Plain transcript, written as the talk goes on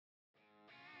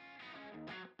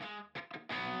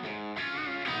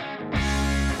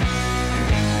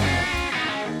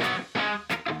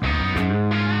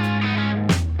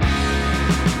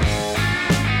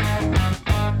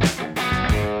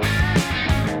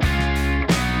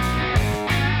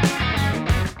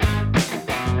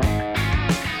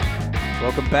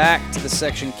Welcome back to the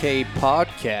Section K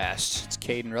podcast. It's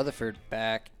Caden Rutherford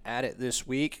back at it this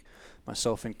week.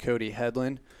 Myself and Cody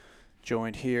Headland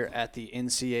joined here at the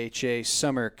NCHA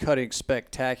Summer Cutting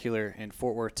Spectacular in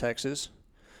Fort Worth, Texas.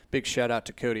 Big shout out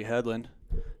to Cody Headland.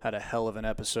 Had a hell of an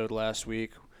episode last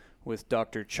week with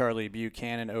Dr. Charlie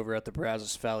Buchanan over at the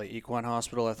Brazos Valley Equine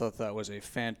Hospital. I thought that was a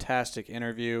fantastic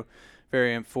interview,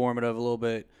 very informative, a little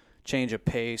bit change of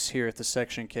pace here at the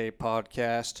Section K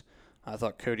podcast. I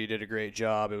thought Cody did a great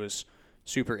job. It was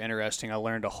super interesting. I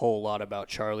learned a whole lot about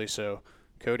Charlie. So,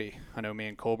 Cody, I know me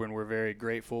and Colburn were very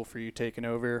grateful for you taking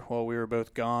over while we were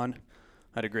both gone.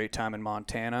 Had a great time in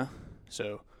Montana.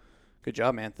 So, good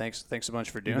job, man. Thanks a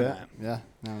bunch for doing that. Yeah,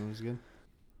 no, it was good.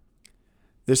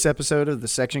 This episode of the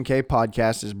Section K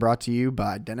podcast is brought to you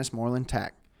by Dennis Moreland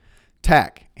Tack.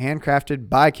 Tack, handcrafted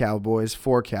by cowboys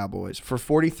for cowboys for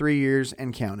 43 years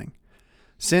and counting.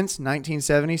 Since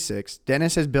 1976,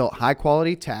 Dennis has built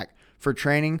high-quality tack for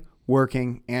training,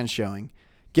 working, and showing.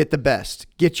 Get the best.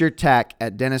 Get your tack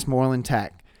at Dennis Moreland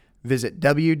Tack. Visit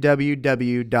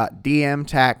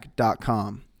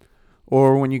www.dmtack.com.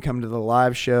 Or when you come to the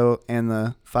live show and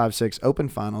the 5-6 Open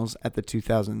Finals at the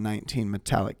 2019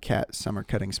 Metallic Cat Summer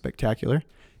Cutting Spectacular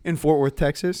in Fort Worth,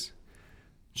 Texas,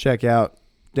 check out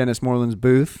Dennis Moreland's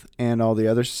booth and all the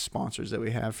other sponsors that we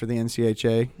have for the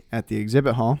NCHA at the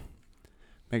exhibit hall.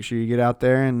 Make sure you get out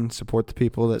there and support the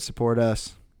people that support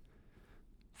us.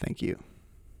 Thank you.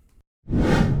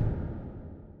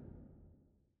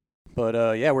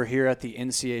 But, yeah, we're here at the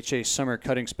NCHA Summer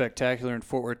Cutting Spectacular in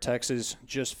Fort Worth, Texas.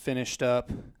 Just finished up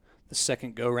the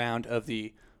second go-round of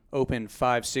the Open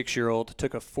 5-6-year-old.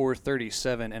 Took a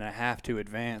 4:37.5 to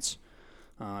advance.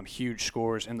 Huge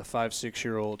scores in the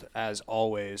 5-6-year-old, as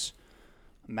always.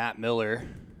 Matt Miller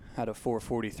had a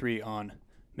 4:43 on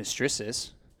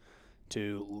Mistresses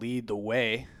to lead the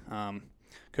way.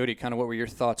 Cody, kind of what were your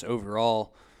thoughts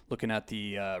overall looking at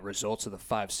the results of the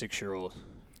 5-6-year-old?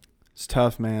 It's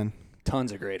tough, man.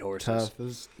 Tons of great horses.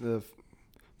 Tough. The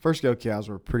first go cows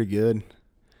were pretty good,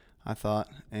 I thought,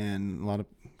 and a lot of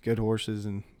good horses,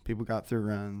 and people got through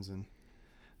runs, and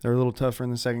they were a little tougher in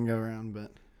the second go round,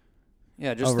 but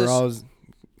yeah, just overall, it was a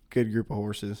good group of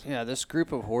horses. Yeah, this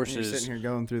group of horses. You're sitting here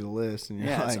going through the list, and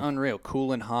you're it's unreal.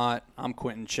 Cool and hot. I'm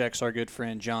Quentin Checks, our good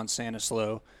friend John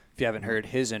Sanislow. If you haven't heard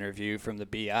his interview from the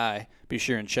BI, be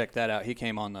sure and check that out. He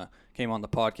came on the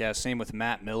podcast. Same with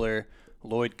Matt Miller,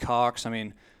 Lloyd Cox. I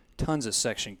mean, tons of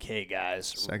Section K guys.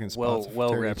 Second well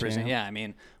spots represented. Yeah, I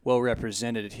mean, well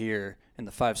represented here in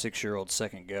the 5-6-year-old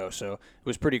second go. So it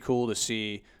was pretty cool to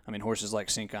see. I mean, horses like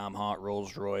Sink I'm Hot,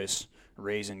 Rolls Royce,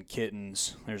 Raising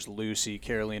Kittens. There's Lucy,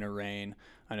 Carolina Rain.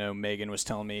 I know Megan was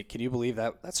telling me, can you believe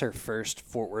that's her first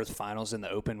Fort Worth finals in the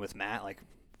Open with Matt? Like,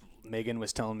 Megan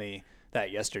was telling me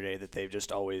that yesterday, that they've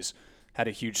just always had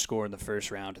a huge score in the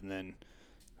first round, and then,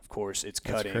 of course, it's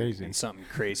cutting and something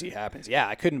crazy happens. Yeah,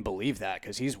 I couldn't believe that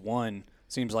because he's won,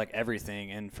 seems like, everything,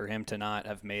 and for him to not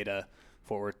have made a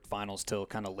Fort Worth finals till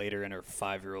kind of later in her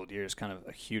 5-year-old year is kind of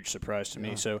a huge surprise to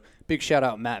me. So big shout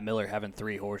out Matt Miller having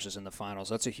 3 horses in the finals.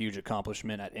 That's a huge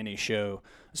accomplishment at any show,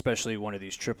 especially one of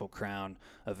these Triple Crown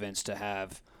events, to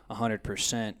have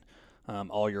 100%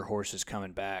 all your horses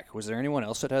coming back. Was there anyone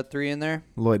else that had 3 in there?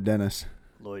 Lloyd Dennis,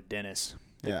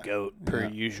 the GOAT per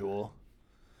usual.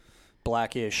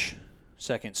 Blackish,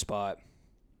 second spot.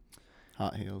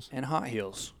 Hot Heels. And Hot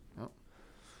Heels. Oh.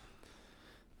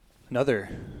 Another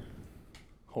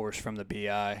horse from the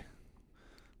BI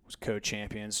was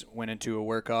co-champions. Went into a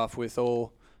work-off with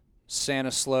old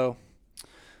Sanislow.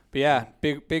 But, yeah,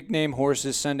 big name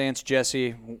horses. Sundance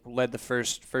Jesse led the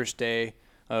first day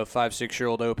of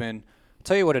 5-6-year-old Open. I'll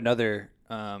tell you what, another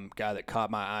guy that caught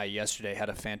my eye yesterday, had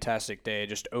a fantastic day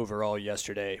just overall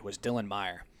yesterday, was Dylan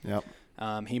Meyer. Yep.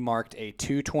 He marked a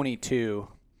 222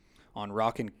 on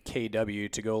Rockin'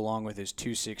 KW to go along with his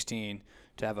 216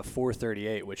 to have a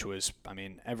 438, which was, I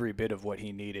mean, every bit of what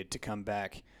he needed to come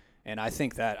back. And I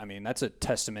think that, I mean, that's a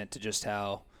testament to just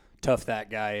how tough that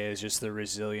guy is, just the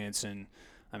resilience. And,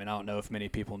 I mean, I don't know if many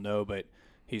people know, but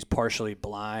he's partially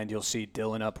blind. You'll see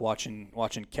Dylan up watching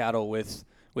cattle with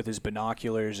his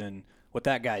binoculars, and what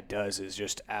that guy does is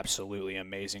just absolutely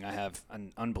amazing. I have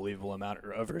an unbelievable amount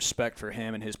of respect for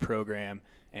him and his program,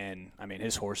 and, I mean,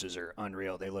 his horses are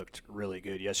unreal. They looked really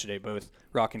good yesterday, both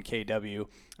Rockin' KW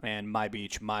and My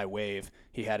Beach, My Wave.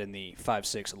 He had in the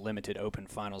 5-6 limited Open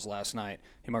finals last night.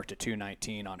 He marked a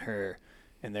 219 on her,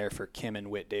 and there for Kim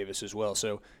and Whit Davis as well.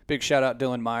 So big shout-out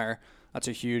Dylan Meyer. That's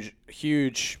a huge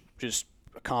just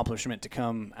accomplishment to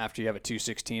come after you have a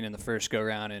 216 in the first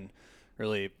go-round and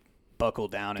really buckle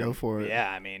down. Go for it. Yeah,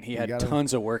 I mean, he had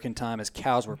tons of working time. His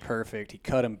cows were perfect. He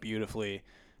cut them beautifully,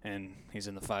 and he's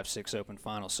in the 5-6 Open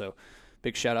final. So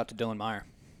big shout out to Dylan Meyer.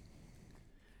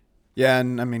 Yeah,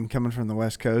 and I mean, coming from the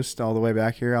West Coast all the way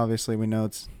back here, obviously we know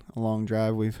it's a long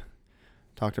drive. We've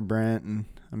talked to Brent, and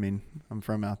I mean, I'm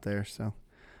from out there, so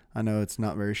I know it's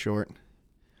not very short.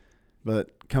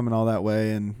 But coming all that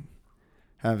way and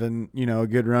having, a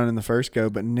good run in the first go,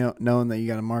 but knowing that you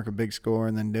got to mark a big score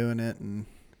and then doing it, and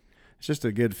it's just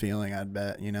a good feeling, I'd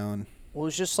bet, And well,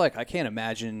 it's just like I can't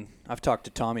imagine. I've talked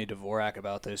to Tommy Dvorak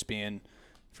about this, being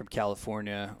from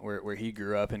California, where he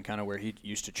grew up and kind of where he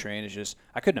used to train. Is just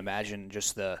I couldn't imagine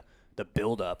just the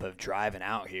buildup of driving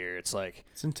out here. It's like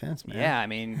it's intense, man. Yeah, I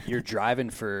mean, you're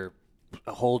driving for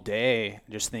a whole day,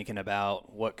 just thinking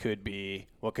about what could be,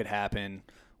 what could happen,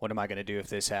 what am I going to do if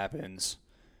this happens?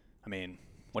 I mean,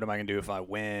 what am I going to do if I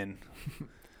win?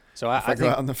 So I think go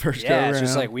out on the first yeah, it's go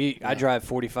just around. like I drive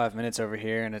 45 minutes over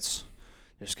here, and it's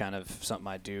just kind of something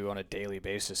I do on a daily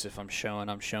basis. If I'm showing,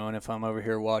 I'm showing. If I'm over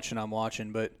here watching, I'm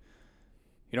watching. But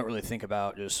you don't really think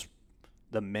about just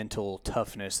the mental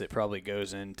toughness that probably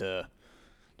goes into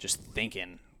just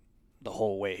thinking the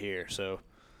whole way here. So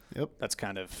Yep. that's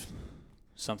kind of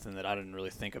something that I didn't really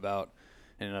think about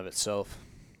in and of itself.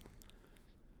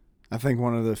 I think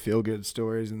one of the feel-good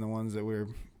stories and the ones that we're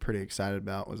pretty excited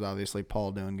about was obviously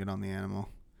Paul doing good on the animal.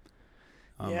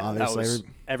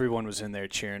 Everyone was in there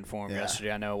cheering for him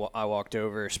yesterday. I know I walked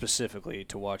over specifically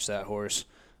to watch that horse.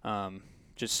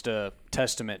 Just a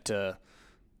testament to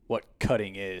what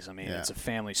cutting is. I mean, it's a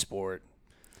family sport.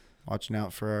 Watching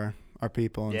out for our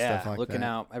people and stuff like that. Yeah, looking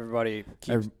out. Everybody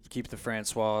keep the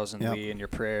Francois and Lee in your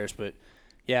prayers. But,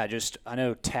 yeah, I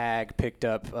know Tag picked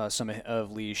up some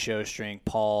of Lee's show-string,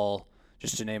 Paul,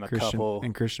 just to name a couple.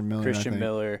 And Christian Miller, Christian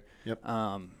Miller. Yep.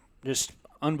 Just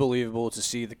unbelievable to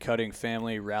see the cutting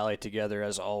family rally together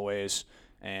as always.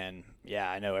 And, yeah,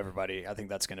 I know everybody. I think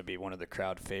that's going to be one of the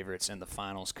crowd favorites in the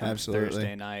finals come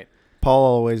Thursday night. Paul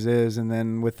always is. And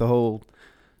then with the whole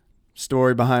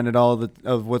story behind it all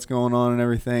of what's going on and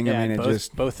everything, yeah, I mean,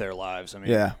 both their lives. I mean,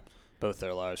 yeah. Both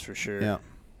their lives for sure. Yeah.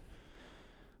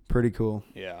 Pretty cool.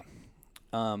 Yeah.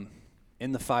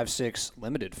 In the 5-6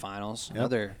 limited finals,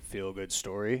 another feel-good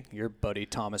story. Your buddy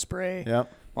Thomas Bray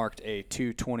marked a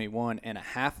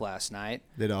 2:21.5 last night.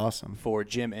 Did awesome. For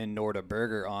Jim and Norda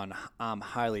Berger on I'm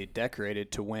Highly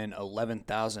Decorated to win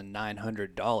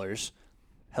 $11,900.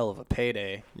 Hell of a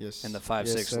payday in the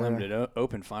 5-6 limited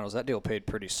open finals. That deal paid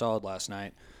pretty solid last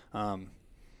night.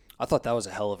 I thought that was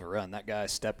a hell of a run. That guy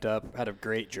stepped up, had a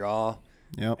great draw.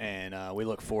 Yep. And we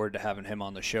look forward to having him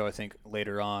on the show, I think,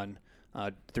 later on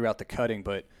throughout the cutting.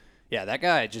 But, yeah, that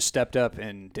guy just stepped up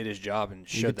and did his job and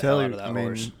showed the hell out of that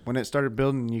horse. When it started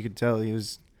building, you could tell he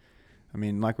was,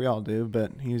 like we all do,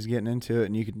 but he was getting into it.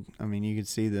 And you could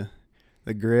see the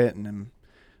grit and him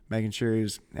making sure he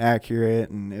was accurate.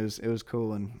 And it was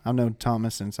cool. And I've known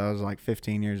Thomas since I was like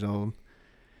 15 years old.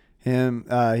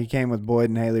 He came with Boyd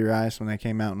and Haley Rice when they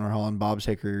came out and were hauling Bob's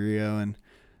Hickory Rio, and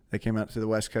they came out to the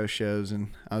West Coast shows, and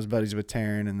I was buddies with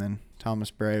Taryn, and then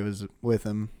Thomas Bray was with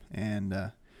him.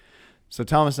 And so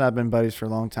Thomas and I have been buddies for a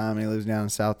long time, and he lives down in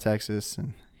South Texas,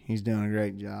 and he's doing a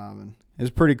great job. And it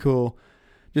was pretty cool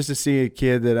just to see a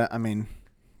kid that,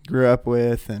 grew up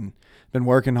with and been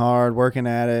working hard, working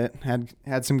at it,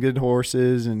 had some good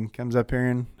horses, and comes up here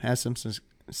and has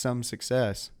some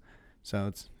success. So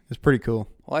it's pretty cool.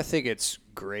 Well, I think it's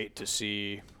great to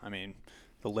see,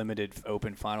 the limited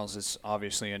open finals is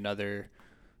obviously another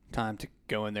time to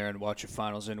go in there and watch a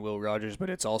finals in Will Rogers,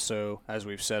 but it's also, as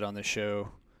we've said on the show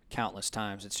countless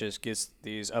times, it just gives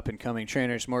these up-and-coming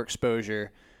trainers more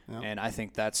exposure, and I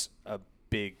think that's a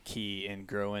big key in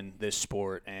growing this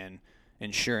sport and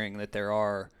ensuring that there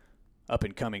are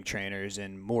up-and-coming trainers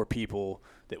and more people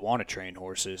that want to train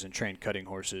horses and train cutting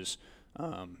horses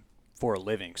for a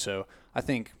living. So I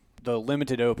think the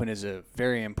limited open is a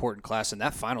very important class, and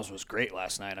that finals was great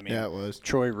last night. Yeah, it was.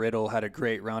 Troy Riddle had a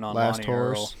great run on last Lonnie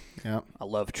horse. Earl. Yep. I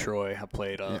love Troy. I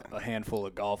played a handful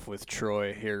of golf with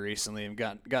Troy here recently and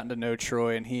gotten to know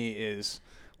Troy, and he is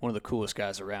one of the coolest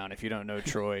guys around. If you don't know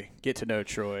Troy, get to know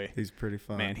Troy. He's pretty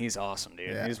fun. Man, he's awesome, dude.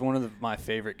 Yeah. He's one of my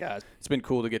favorite guys. It's been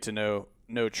cool to get to know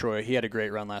Troy. He had a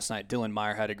great run last night. Dylan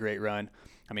Meyer had a great run.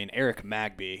 Eric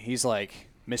Magby, he's like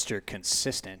Mr.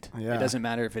 Consistent. Yeah. It doesn't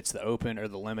matter if it's the open or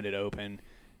the limited open.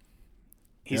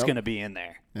 He's going to be in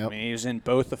there. Yep. He was in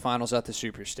both the finals at the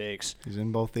Super Stakes. He's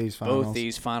in both these finals. Both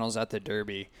these finals at the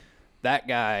Derby. That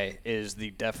guy is the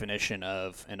definition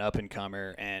of an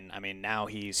up-and-comer, and, now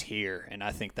he's here. And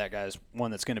I think that guy's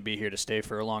one that's going to be here to stay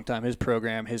for a long time. His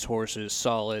program, his horses,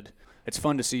 solid. It's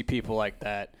fun to see people like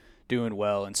that doing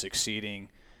well and succeeding.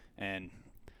 And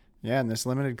in this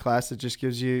limited class, it just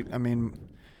gives you,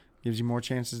 more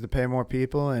chances to pay more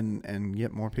people and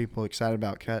get more people excited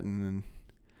about cutting. And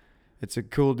it's a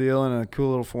cool deal and a cool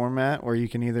little format where you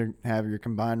can either have your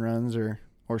combined runs or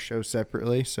show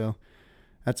separately. So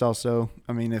that's also,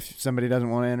 I mean, if somebody doesn't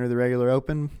want to enter the regular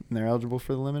open and they're eligible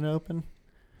for the limited open,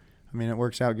 I mean, it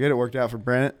works out good. It worked out for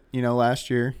Brent, last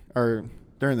year or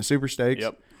during the Super Stakes.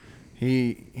 Yep.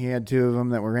 He had 2 of them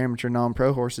that were amateur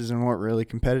non-pro horses and weren't really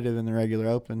competitive in the regular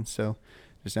open. So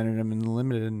just entered them in the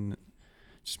limited, and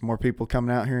just more people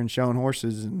coming out here and showing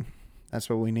horses, and that's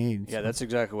what we need. Yeah, so. That's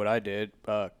exactly what I did.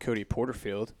 Cody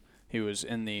Porterfield, he was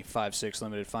in the 5-6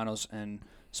 limited finals and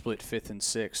split 5th and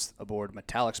 6th aboard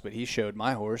Metallics, but he showed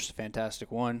my horse,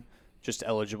 Fantastic One, just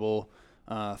eligible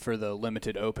for the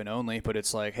limited open only. But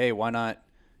it's like, hey, why not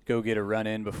go get a run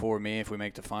in before me? If we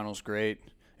make the finals, great.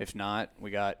 If not,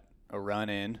 we got a run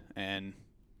in, and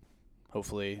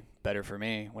hopefully better for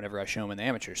me whenever I show him in the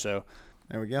amateur. So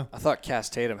there we go. I thought Cass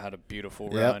Tatum had a beautiful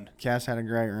run. Cass had a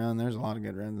great run. There's a lot of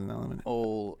good runs in that limited.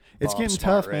 It's getting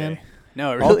Smart tough, Ray. man.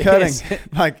 No, it really all cutting. is.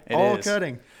 All is.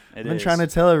 cutting. I've been trying to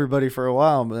tell everybody for a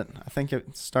while, but I think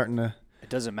it's starting to. It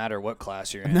doesn't matter what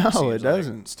class you're in. No, seems it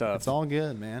doesn't. It's tough. It's all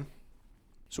good, man.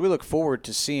 So we look forward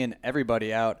to seeing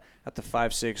everybody out at the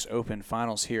 5-6 Open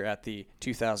Finals here at the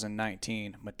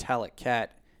 2019 Metallic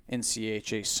Cat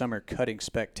NCHA Summer Cutting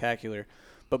Spectacular.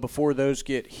 But before those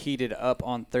get heated up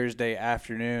on Thursday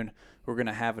afternoon, we're going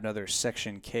to have another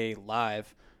Section K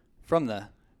live from the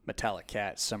Metallic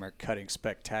Cat Summer Cutting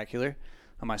Spectacular.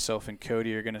 Myself and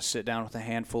Cody are going to sit down with a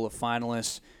handful of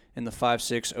finalists in the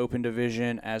 5-6 Open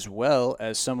Division, as well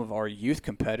as some of our youth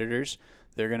competitors.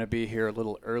 They're going to be here a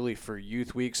little early for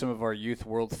Youth Week. Some of our Youth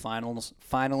World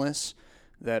finalists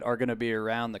that are going to be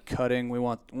around the cutting. We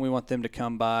want them to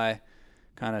come by,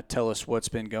 kind of tell us what's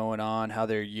been going on, how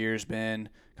their year's been,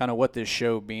 kind of what this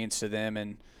show means to them.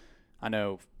 And I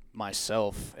know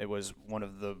myself, it was one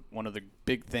of the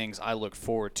big things I look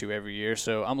forward to every year.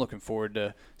 So I'm looking forward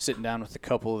to sitting down with a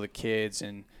couple of the kids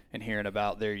and hearing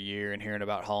about their year and hearing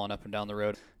about hauling up and down the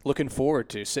road. Looking forward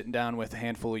to sitting down with a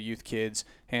handful of youth kids,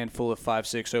 handful of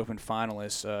 5-6 Open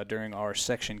finalists during our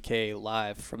Section K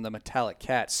live from the Metallic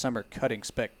Cat Summer Cutting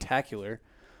Spectacular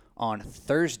on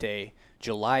Thursday,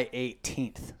 July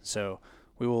 18th. So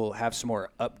we will have some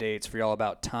more updates for y'all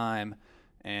about time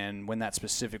and when that's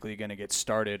specifically going to get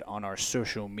started on our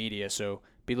social media. So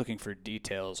be looking for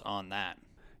details on that.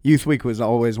 Youth Week was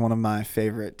always one of my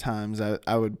favorite times.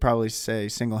 I would probably say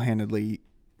single-handedly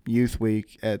Youth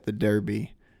Week at the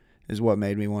Derby is what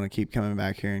made me want to keep coming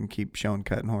back here and keep showing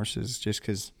cutting horses, just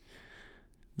because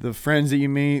the friends that you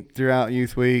meet throughout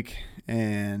Youth Week.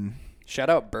 And shout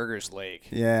out Burgers Lake.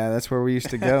 Yeah, that's where we used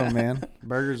to go, man.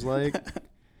 Burgers Lake.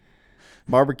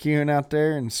 Barbecuing out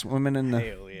there and swimming in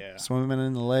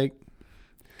the lake.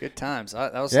 Good times.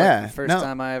 That was like the first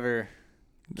time I ever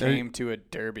came to a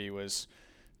Derby was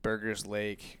Burgers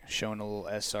Lake, showing a little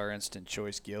SR Instant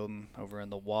Choice Gildan over in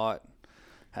the Watt.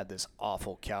 Had this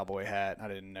awful cowboy hat. I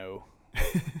didn't know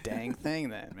dang thing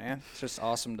then, man. It's just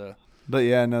awesome to. But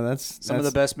yeah, no, that's some of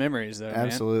the best memories though.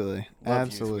 Absolutely, man.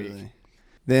 Absolutely.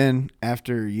 Then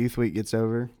after Youth Week gets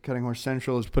over, Cutting Horse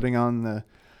Central is putting on the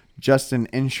Justin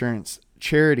Insurance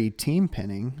Charity Team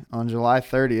Pinning on July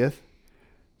 30th,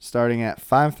 starting at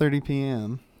 5:30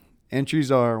 p.m.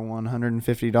 Entries are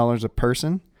 $150 a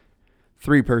person,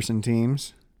 3-person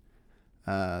teams.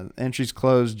 Entries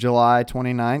close July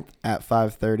 29th at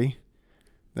 5:30.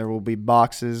 There will be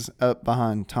boxes up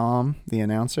behind Tom, the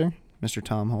announcer, Mr.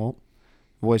 Tom Holt,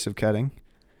 voice of cutting.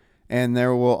 And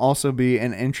there will also be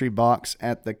an entry box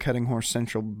at the Cutting Horse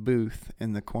Central booth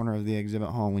in the corner of the exhibit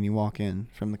hall when you walk in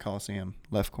from the Coliseum,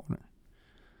 left corner.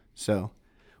 So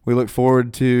we look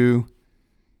forward to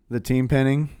the team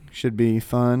pinning. Should be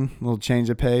fun. A little change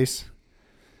of pace.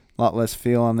 A lot less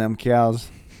feel on them cows.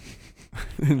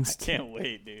 I can't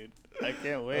wait, dude. I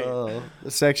can't wait.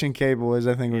 The Section K boys,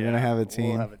 I think we're going to have a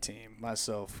team. We'll have a team.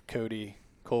 Myself, Cody,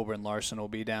 Colburn, Larson will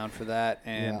be down for that.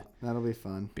 And yeah, that'll be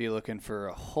fun. Be looking for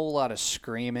a whole lot of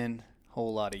screaming,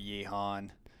 whole lot of yeehawing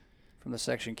from the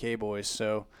Section K boys.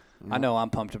 So I know I'm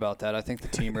pumped about that. I think the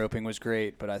team roping was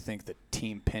great, but I think the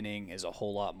team pinning is a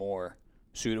whole lot more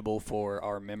suitable for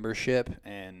our membership.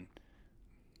 And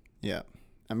yeah,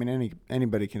 I mean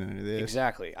anybody can enter this.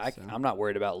 Exactly. I'm not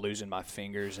worried about losing my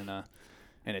fingers in a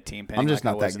team pinning. I'm just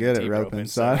not that good at roping,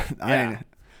 so I'm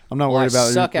not worried about.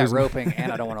 I suck at roping,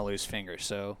 and I don't want to lose fingers.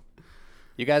 So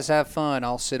you guys have fun.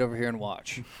 I'll sit over here and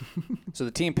watch. So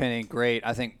the team pinning, great.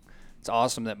 I think it's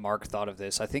awesome that Mark thought of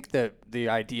this. I think that the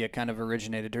idea kind of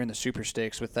originated during the Super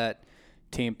Stakes with that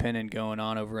team pinning going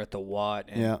on over at the Watt.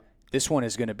 And this one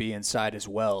is going to be inside as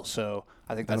well. So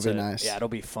I think that'll be nice. Yeah, it'll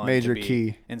be fun. Major to be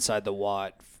key inside the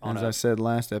Watt. As I said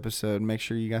last episode, make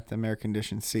sure you got them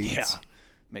air-conditioned seats. Yeah.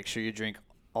 Make sure you drink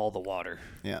all the water.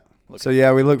 Yeah. So,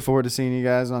 yeah, we look forward to seeing you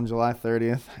guys on July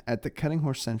 30th at the Cutting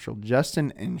Horse Central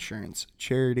Justin Insurance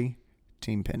Charity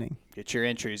Team Pinning. Get your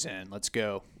entries in. Let's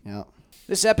go. Yeah.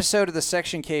 This episode of the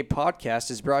Section K podcast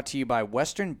is brought to you by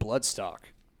Western Bloodstock.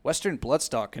 Western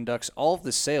Bloodstock conducts all of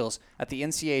the sales at the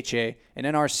NCHA and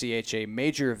NRCHA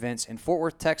major events in Fort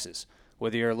Worth, Texas.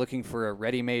 Whether you're looking for a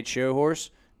ready-made show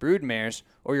horse, brood mares,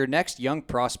 or your next young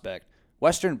prospect,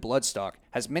 Western Bloodstock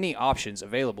has many options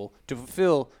available to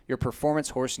fulfill your performance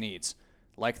horse needs.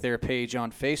 Like their page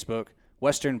on Facebook,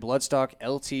 Western Bloodstock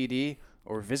Ltd.,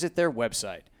 or visit their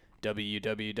website,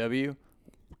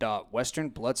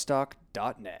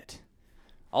 www.westernbloodstock.net.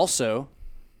 Also,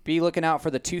 be looking out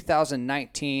for the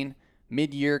 2019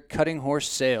 mid-year cutting horse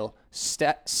sale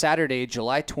Saturday,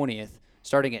 July 20th,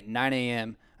 starting at 9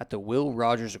 a.m. at the Will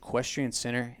Rogers Equestrian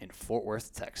Center in Fort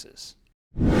Worth, Texas.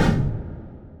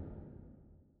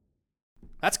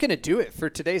 That's going to do it for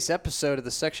today's episode of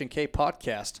the Section K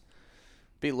podcast.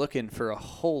 Be looking for a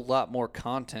whole lot more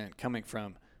content coming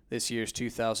from this year's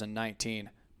 2019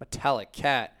 Metallic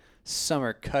Cat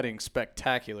Summer Cutting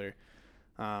Spectacular.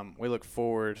 We look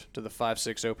forward to the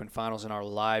 5-6 Open Finals in our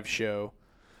live show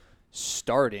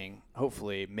starting,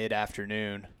 hopefully,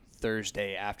 mid-afternoon,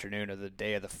 Thursday afternoon of the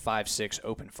day of the 5-6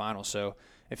 Open Finals. So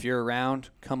if you're around,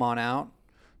 come on out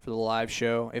for the live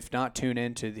show. If not, tune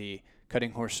in to the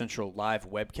Cutting Horse Central live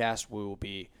webcast. We will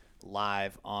be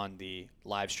live on the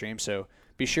live stream. So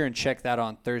be sure and check that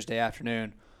on Thursday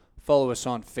afternoon. Follow us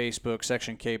on Facebook,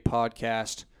 Section K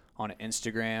Podcast, on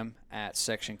Instagram at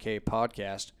Section K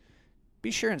Podcast.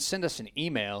 Be sure and send us an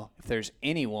email if there's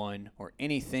anyone or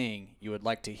anything you would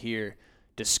like to hear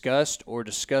discussed or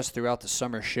discussed throughout the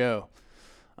summer show.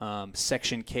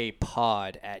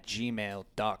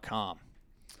 sectionkpod@gmail.com.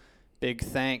 Big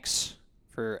thanks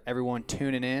for everyone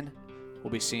tuning in. We'll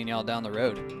be seeing y'all down the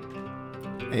road.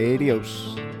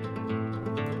 Adios.